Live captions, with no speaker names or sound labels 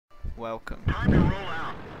welcome. Time to roll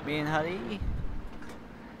out. Me and Huddy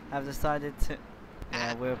have decided to...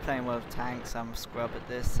 Yeah, we're playing World of Tanks. I'm a scrub at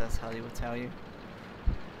this, as Huddy will tell you.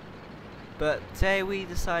 But today we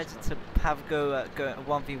decided to have a go at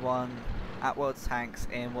 1v1 at World of Tanks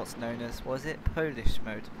in what's known as, was it Polish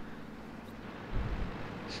mode?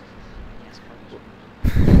 Yes,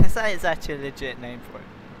 Polish. Is that actually a legit name for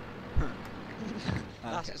it?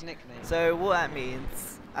 That's Okay. his nickname. So what that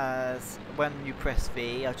means, as when you press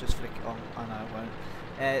V, I'll just flick it on. Oh no, I won't.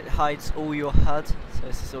 It hides all your HUD, so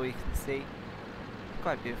this is all you can see.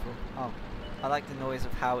 Quite beautiful. Oh, I like the noise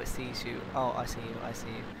of how it sees you. Oh, I see you. I see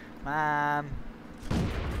you, ma'am. We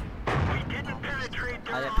didn't penetrate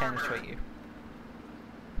their I didn't armor. penetrate you.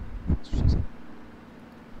 That's what she said.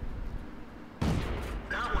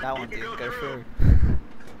 That one didn't go through.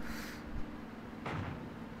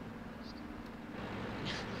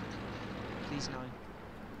 Please no.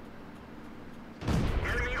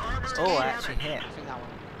 Enemy armor Oh, I damage. actually hit. I think that one.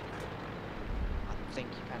 I think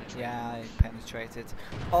you penetrated. Yeah, I penetrated.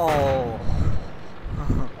 Oh.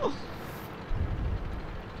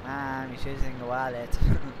 Man, you're using the wallet.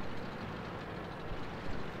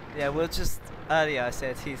 Yeah, we'll just... Earlier I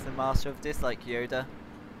said he's the master of this, like Yoda.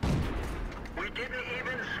 We didn't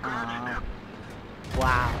even scratch them.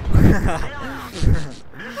 Wow.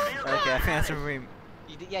 Okay, I think that's a room.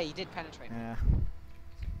 You did, yeah, you did penetrate. Yeah.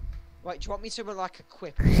 Right, do you want me to like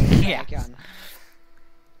equip Yes. a gun?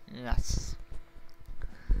 Yes.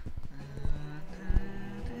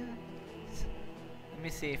 Let me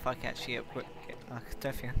see if I can actually equip. I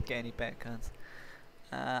don't think I can get any better guns.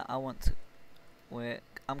 I want to work.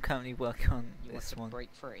 I'm currently working on You want this to one. break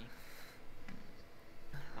free?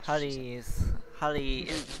 That's what she said. Huddy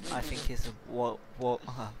is, I think, is a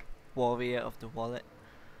warrior of the wallet.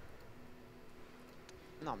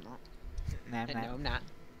 No, I'm not. Nah, No, I'm not.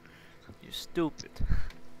 you're stupid.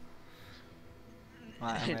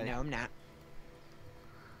 Right, I'm ready. No, I'm not.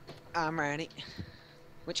 I'm ready.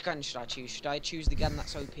 Which gun should I choose? Should I choose the gun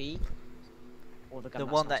that's OP? Or the gun The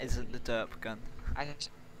that's one not that isn't OP? the derp gun.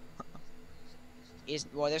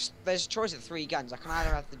 Well, there's a choice of 3 guns. I can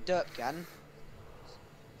either have the derp gun,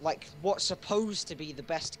 like what's supposed to be the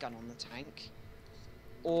best gun on the tank,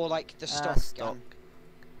 or like the stock Stock. gun.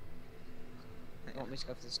 You want me to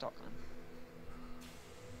go for the stock gun?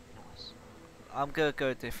 Nice. I'm gonna go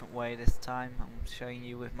a different way this time. I'm showing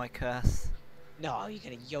you with my curse. No, you're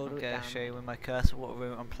gonna I'm yodel it gonna down. show you with my curse what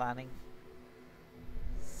route I'm planning.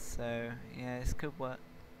 So yeah, this could work.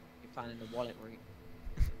 You're planning the wallet route.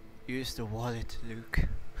 Use the wallet, Luke.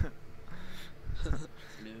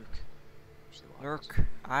 Luke. Luke,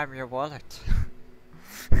 I'm your wallet.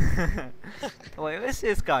 Wait, where's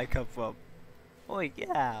this guy come from? Oi, get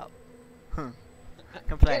out.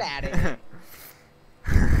 Complain. Get out of here.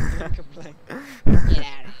 Complain. Get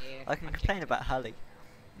out of here. I can complain about Hully.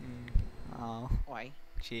 Oh, Why?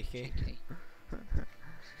 cheeky. Cheeky.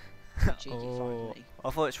 Cheeky Oh, five me. I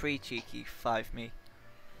thought it's 3 cheeky, 5 me.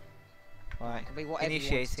 Right, Can be whatever you want it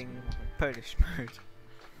to initiating be. Polish mode.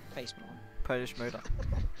 Face palm. Polish mode up.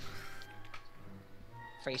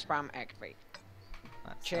 Face palm activate.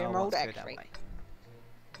 That's Chair how I mode want to go that activate. way.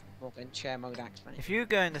 Morgan, chair mode activate. If you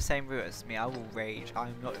go in the same route as me, I will rage.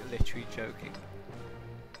 I'm not literally joking.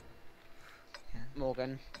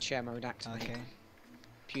 Morgan, chair mode activate. Okay.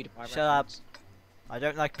 PewDiePie Shut up. reference. I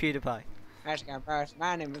don't like PewDiePie. Let's go first.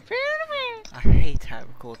 My name is PewDiePie. I hate how it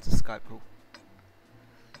records the Skype call.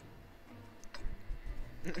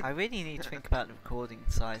 I really need to think about the recording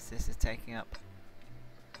size this is taking up.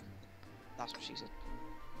 That's what she said.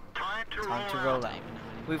 Time to Time to roll roll out. out.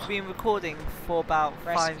 We've been recording for about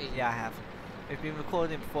Press 5. V. Yeah, I have. We've been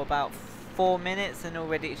recording for about 4 minutes, and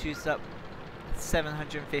already it's used up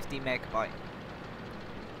 750 megabyte.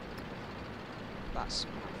 That's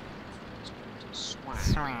swag.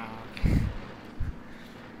 Swag.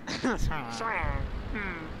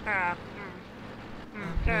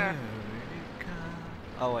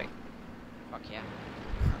 Oh wait, Fuck yeah.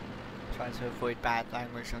 trying to avoid bad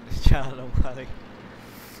language on this channel. Buddy.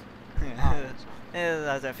 Oh, that's fine.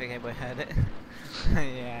 I don't think anyone heard it.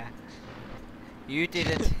 Yeah. You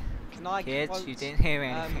didn't, Can I kids. quote, You didn't hear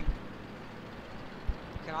anything.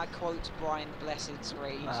 Can I quote Brian Blessed's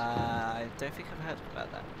rage? I don't think I've heard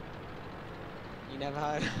about that. You never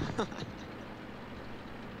heard?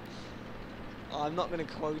 I'm not going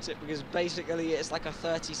to quote it because basically it's like a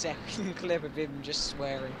 30-second clip of him just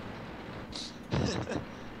swearing.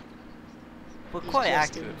 We're He's quite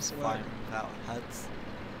just accurate him with swearing. flying without HUDs.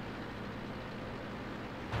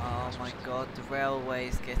 Oh my god, the railway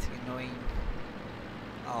is getting annoying.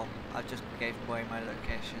 Oh, I just gave away my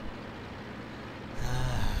location.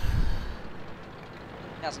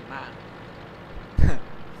 Doesn't matter.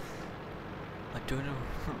 I don't know.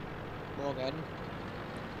 Morgan,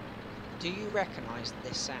 do you recognise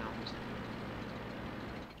this sound?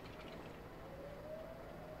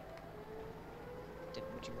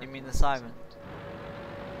 Would You mean the recognise siren? sound?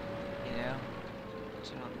 Yeah. Do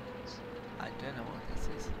you know what it is? I don't know what this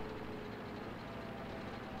is.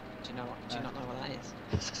 Do you know what? Do you not know what that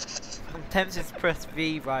is? I'm tempted to press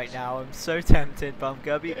V right now. I'm so tempted, but I'm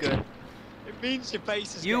gonna be good. It means your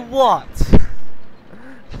face is. You what?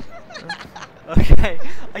 Okay,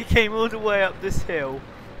 I came all the way up this hill.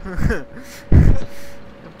 A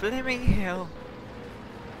blimmin' hill.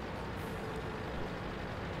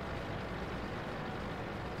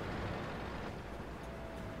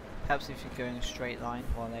 Perhaps if you go in a straight line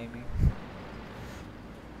while aiming.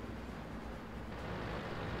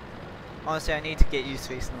 Honestly, I need to get used to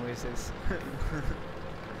these noises.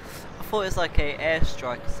 I thought it was like a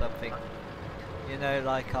airstrike or something. You know,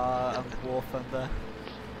 like our War Thunder.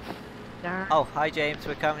 Oh, hi James,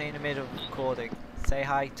 we're currently in the middle of recording. Say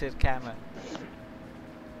hi to the camera.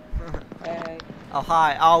 Hey. Oh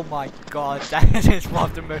hi, oh my god, that is one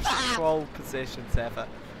of the most troll positions ever.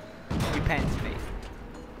 You penned me.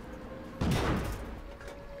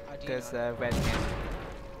 Because red again.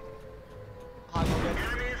 Hi Morgan.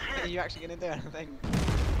 Are you actually gonna do anything?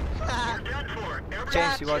 You're done for.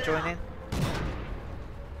 James, you want to join in?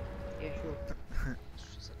 Yeah, sure.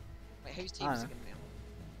 Wait, whose team is it gonna be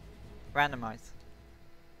on? Randomize.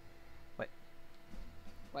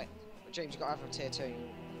 Wait, James, you got to have a tier 2.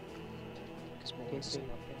 Because Morgan's Tier two.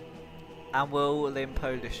 And we'll in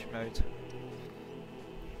Polish mode.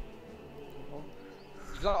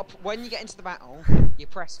 You got to, when you get into the battle, you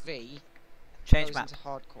press V. Change goes map. into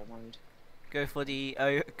hardcore mode. Go for the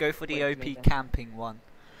Wait, OP me then. camping one.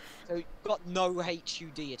 So you've got no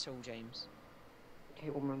HUD at all, James. Okay,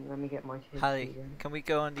 well, let me get my tier Harry, two then. can we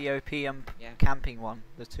go on the OP Yeah. camping one?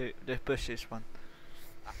 The bushes one.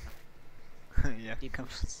 Yeah, The come.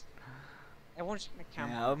 boosts. Everyone's gonna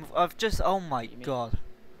camp. Yeah, I've just, oh my You mean- god.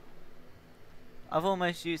 I've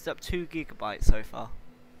almost used up 2 gigabytes so far.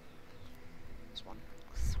 This one.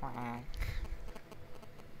 Swag.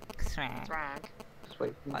 Swag. Drag. Just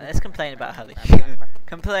wait for me. Right, let's complain about Harry.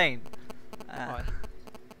 Complain. Right.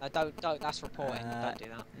 No, don't. That's reporting. Don't do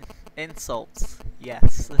that. Insults.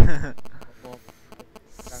 Yes. Or-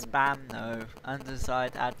 Spam. No.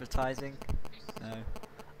 Undesired advertising. No.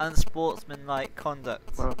 Unsportsmanlike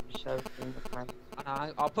conduct. Well, so in the front.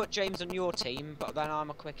 I'll put James on your team, but then I'm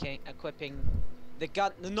equipping the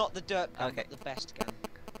gun, not the dirt gun, Okay. but the best gun.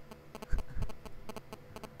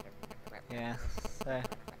 Yeah. So.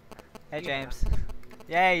 Hey You James.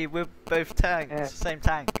 Yay, we're both tanks. Yeah. Same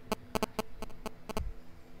tank.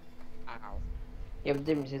 Ow. Yeah, but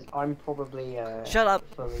the difference is I'm probably Shut up.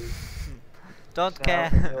 fully Don't out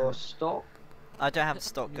care. your stock. I don't have a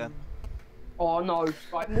stock gun. Oh no,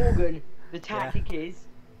 right, Morgan. The tactic is.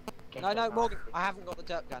 Get No, the no, fuck- Morgan, I haven't got the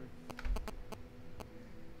dirt gun.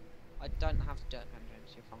 I don't have the dirt gun,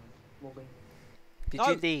 James. You're fine. Morgan. Did No.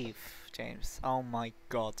 you leave, James? Oh my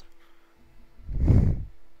god.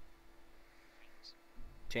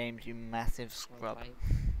 James, you massive scrub. Well,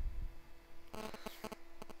 babe.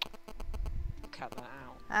 Cut that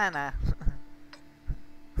out, Anna.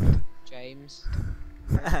 James.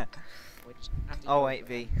 We just have to Oh do wait, it.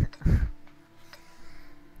 V.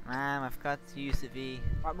 Man, I've got to use the V.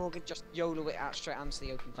 Right, Morgan, just YOLO it out straight onto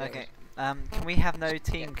the open field. Okay. Can we have no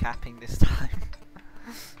team capping this time?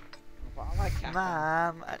 But I like that.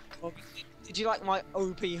 Mom. Morgan, did you like my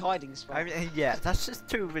OP hiding spot? I mean, yeah, that's just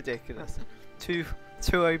too ridiculous. Too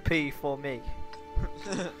OP for me.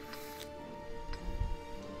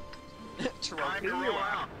 Time to roll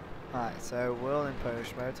out. Alright, so we're all in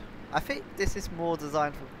Polish mode. I think this is more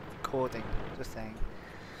designed for recording, just saying.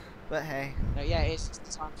 But hey. No, yeah, it's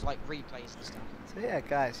time for like replays and stuff. So yeah,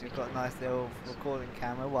 guys, you've got a nice little recording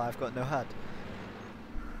camera. Well, I've got no HUD.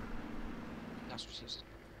 That's what she said.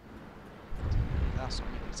 That's what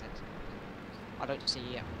you said. I don't see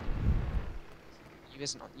you.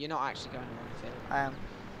 You're not actually going around the field. I am.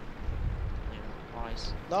 Yeah,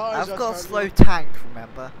 lies. I've got a slow tank,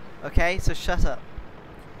 remember? Okay, so shut up.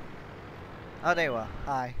 Oh, there you are.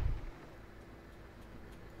 Hi.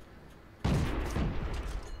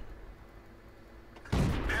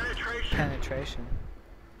 Penetration. Penetration.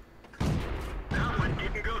 That one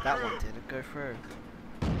didn't go That through. one didn't go through.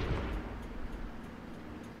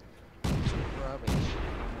 Rubbish.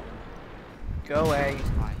 Go away.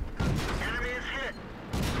 Right. Enemy is hit.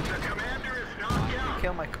 The commander is knocked out.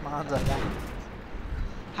 Kill my commander.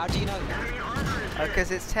 How do you know that? Enemy armor is hit.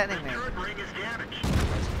 Because it's telling me. The turret ring is damaged.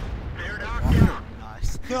 They're knocked out. Nice.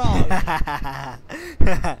 No.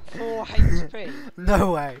 4 HP.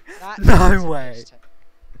 No way. That No is a way. mistake.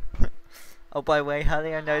 Oh, by the way,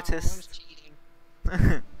 Holly, I I was noticed.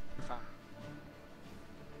 cheating.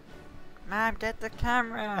 Mom, get the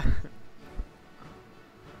camera.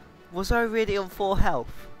 Was I really on 4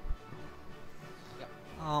 health? Yep.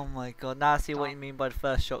 Oh my god, now I see what you mean by the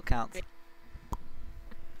first shot counts.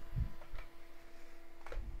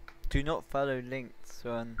 Do not follow links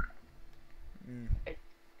on... A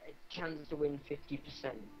chance to win 50%.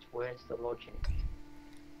 Where's the logic?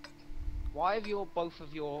 Why have both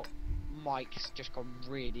of your mics just gone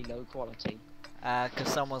really low quality? Cause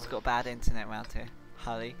someone's got bad internet around here.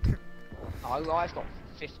 Holly. Oh, I've got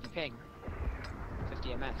 50 ping.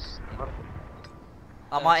 50 ms.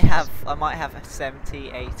 I might have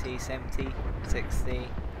 70, 80, 70, 60.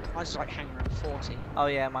 Mine's like hanging around 40. Oh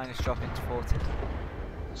yeah, mine is dropping to 40.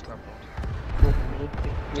 Scrub board.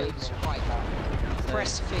 James, James, right.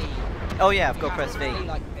 Press V. Oh yeah, I've You got have press to V. play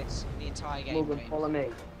like this the entire game. Morgan, James. follow me.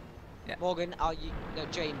 Morgan, are you? No,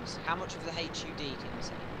 James. How much of the HUD can you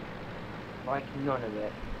see? Like none of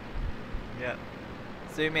it. Yeah.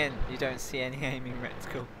 Zoom in, you don't see any aiming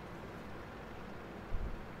reticle.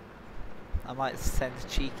 I might send a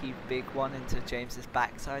cheeky big one into James's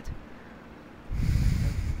backside.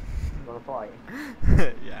 You wanna fight?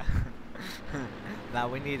 Yeah. Now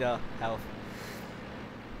we need our health.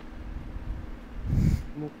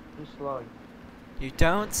 Move too slow. You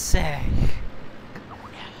don't say.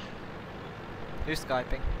 Who's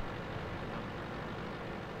Skyping?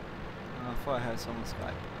 Oh, I thought I heard someone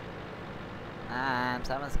Skype.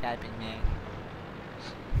 Someone's Skyping me.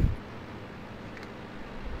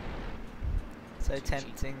 So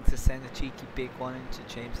tempting to send a cheeky big one into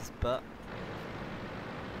James's butt.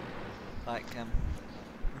 Like,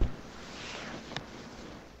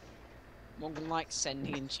 Morgan likes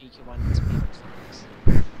sending in cheeky ones to people's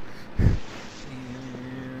face.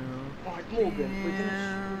 Right, Morgan, we're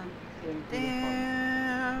gonna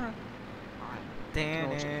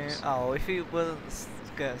Oh, if you were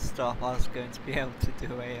going to stop, I was going to be able to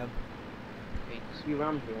do a You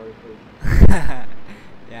rammed me, obviously.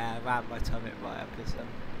 yeah, I ran my tummy right up his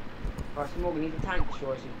Right, so Morgan, he's a tank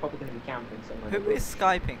sure, so he's probably going to be camping somewhere. Who is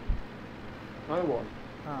Skyping? No one.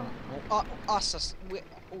 Oh.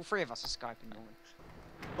 All 3 of us are skyping Morgan.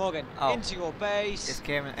 Morgan, Oh. into your base. It's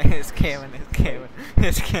Kieran, it's Kieran, it's Kieran,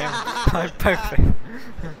 it's Kieran. I'm perfect.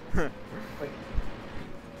 Wait.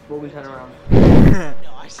 Morgan, turn around.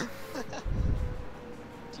 Nice. Do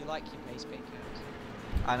you like your base being curved?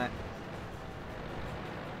 I know.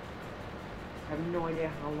 I have no idea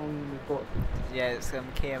how long we've got. Yeah, it's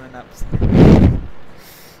Kieran ups.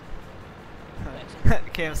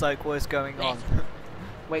 Kieran's like, what's going on?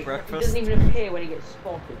 Wait, Breakfast. he doesn't even appear when he gets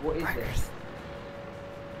spotted. What is this?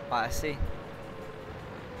 I see.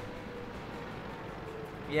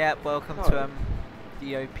 Yeah, welcome Oh. to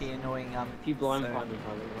the OP annoying If you blind so- find me,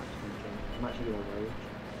 I'm actually going to rage.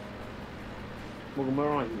 Morgan, where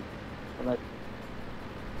are you? Hello.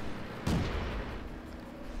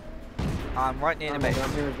 I'm right near the I'm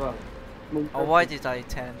base. here as well. Morgan, Oh, why did I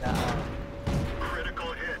turn that on?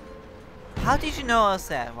 Critical hit. How did you know I was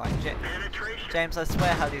there? Right, Penetration. James, I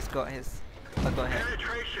swear Huddy's got his... I got hit.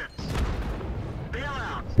 Penetration.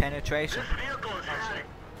 Bailout. Penetration. This vehicle is heading.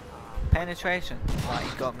 Penetration. Right,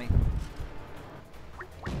 he got me.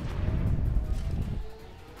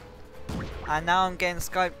 And now I'm getting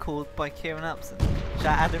Skype called by Kieran Upson. Should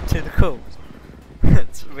I add him to the call?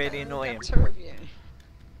 It's really annoying.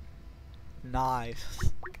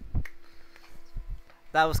 Nice.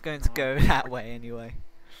 That was going to go that way anyway.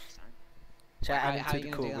 Should I add him How to you the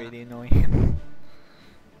gonna call? do that? Really annoying.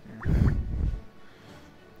 Yeah.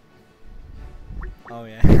 Oh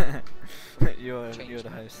yeah. you're Change the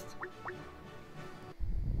that. host.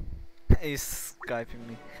 He's Skyping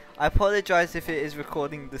me. I apologise if it is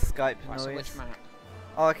recording the Skype Right, so noise. which map?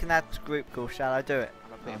 Oh, I can add to group call. Shall I do it?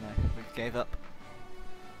 I'm a Oh bit- no, we gave up.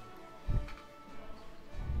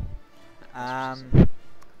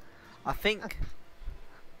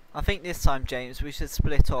 I think this time, James, we should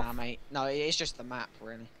split off. Nah, mate. No, it's just the map,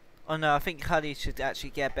 really. Oh no, I think Huddy should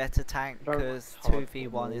actually get a better tank Don't because hard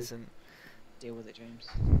 2v1 move. isn't. Deal with it, James.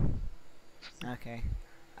 Okay.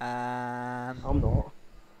 I'm not.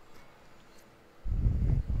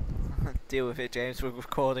 Deal with it, James. We're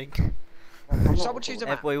recording. I'm not Someone choose a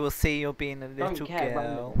map. Everybody will see you're being a Don't little care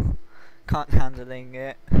about girl. me. Can't handling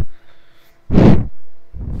it.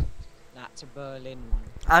 That's a Berlin one.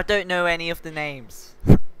 I don't know any of the names.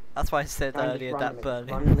 That's why I said Just earlier that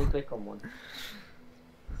randomly Berlin. click on one.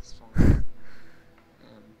 That's fine.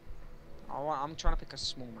 I'm trying to pick a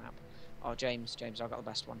small map. Oh, James, I've got the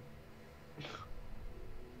best one.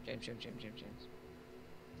 James.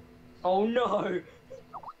 Oh no!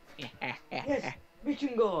 Yes,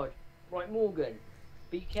 mission guard. Right, Morgan,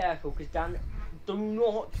 be careful, because Dan, do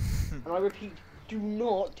not, and I repeat, do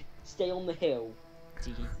not stay on the hill.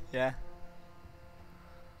 Yeah.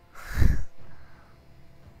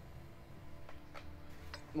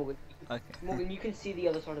 Morgan, Okay. Morgan, you can see the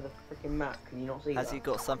other side of the freaking map. Can you not see Has that? he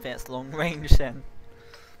got something that's long range then?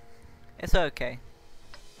 It's okay.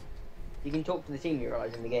 You can talk to the team you're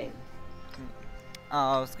eyes in the game.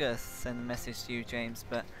 Oh, I was gonna send a message to you, James,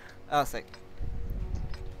 but I was like,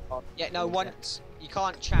 Yeah, no, once you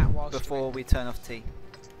can't chat whilst before we turn off T.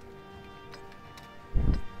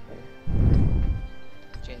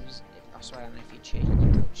 James, I swear I don't know if you cheat.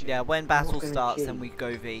 You cheat. Yeah, when not battle gonna starts, then cheat. we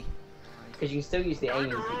go V. Because you can still use the aim,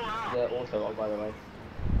 the auto log, by the way.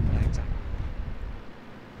 Yeah, exactly.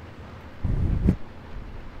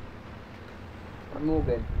 Right,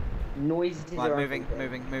 Morgan, noises Right, are moving,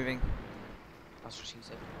 everything. moving. That's what she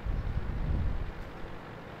said.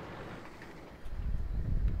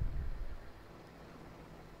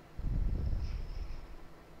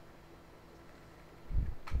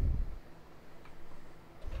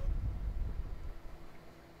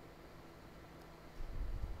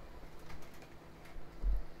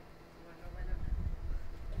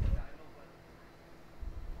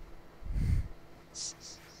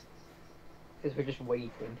 Because we're just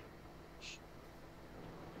waiting. It's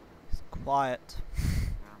quiet. Wow,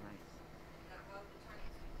 mate.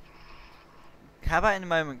 How about in a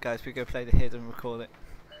moment, guys, we go play the hid and record it?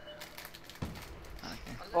 Okay.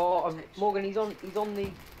 Oh, Morgan, he's on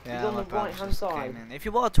the Yeah, on my the brother's right-hand just side. came in. If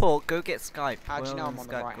you want to talk, go get Skype. How do you We're know I'm on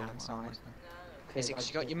the Skype right-hand call. side? Oh my God. Is it because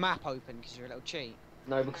you got your map open because you're a little cheat?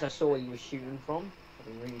 No, because I saw where you were shooting from. I've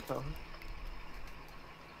been really tough.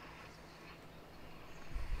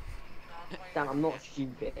 Dan, I'm not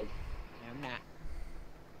stupid. No, nah.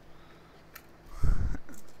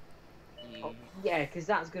 Oh, yeah, because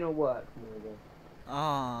that's gonna work, Morgan. Oh,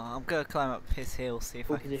 I'm gonna climb up his hill, see if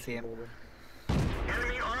Full I can see him. Morgan.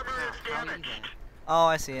 Enemy armor is How are you damaged. there? Oh,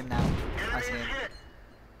 I see him now. I Enemy see is him. hit.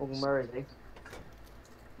 Morgan, where is he?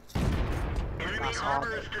 Enemy That's armor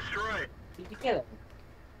hard. is destroyed. Did you kill him?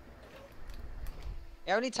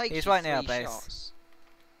 It only takes He's you right near our 3 base. shots.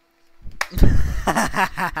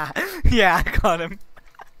 Yeah, I got him.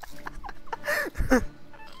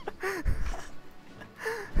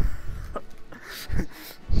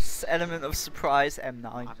 Element of surprise,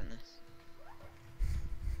 M9. Having this.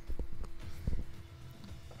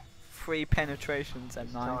 3 penetrations,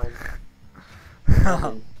 M9. Time.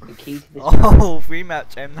 Morgan, the key to this map. Oh,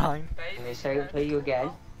 rematch, M9. I'm gonna say it to you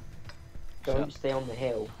again. Don't Shut. stay on the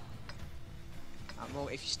hill. Well,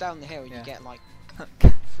 if you stay on the hill, you Yeah. get like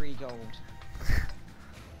 3 gold.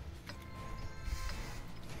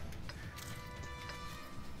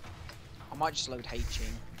 I might just load H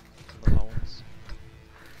in for the lols.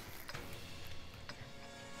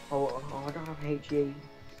 Oh, I don't have HE.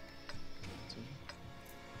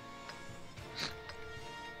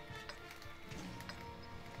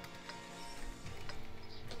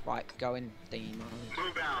 Right, go in D mode.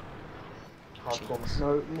 Move out. Hardcore. No,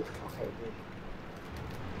 okay, good.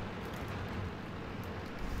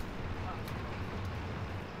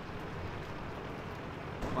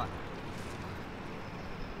 Right.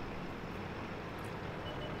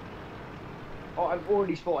 Oh, I've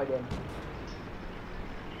already spotted him.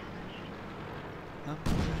 Huh?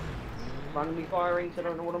 Randomly firing, so I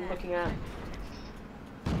don't know what I'm looking at.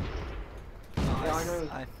 Yeah, I know.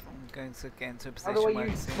 I'm going to get into a How do position I where I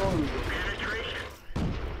use see him. mode? Penetration.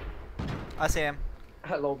 I see him.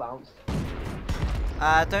 Hello, bounce.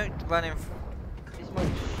 Don't run in. This mode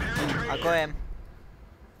is stupid. I got him.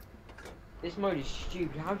 This mode is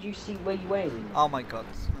stupid. How do you see where you aim? Oh my God.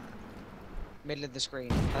 Middle of the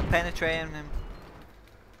screen. I'm penetrating him.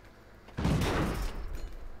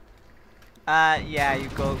 Yeah, you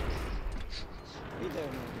go. What are you doing?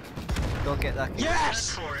 Go get that.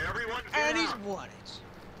 Yes! For everyone, get And he's out. won it.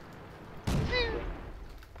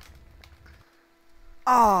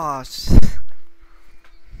 Oh, That's what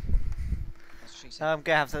she said. I'm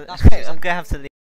gonna have to. That's what she I'm said. gonna have to leave.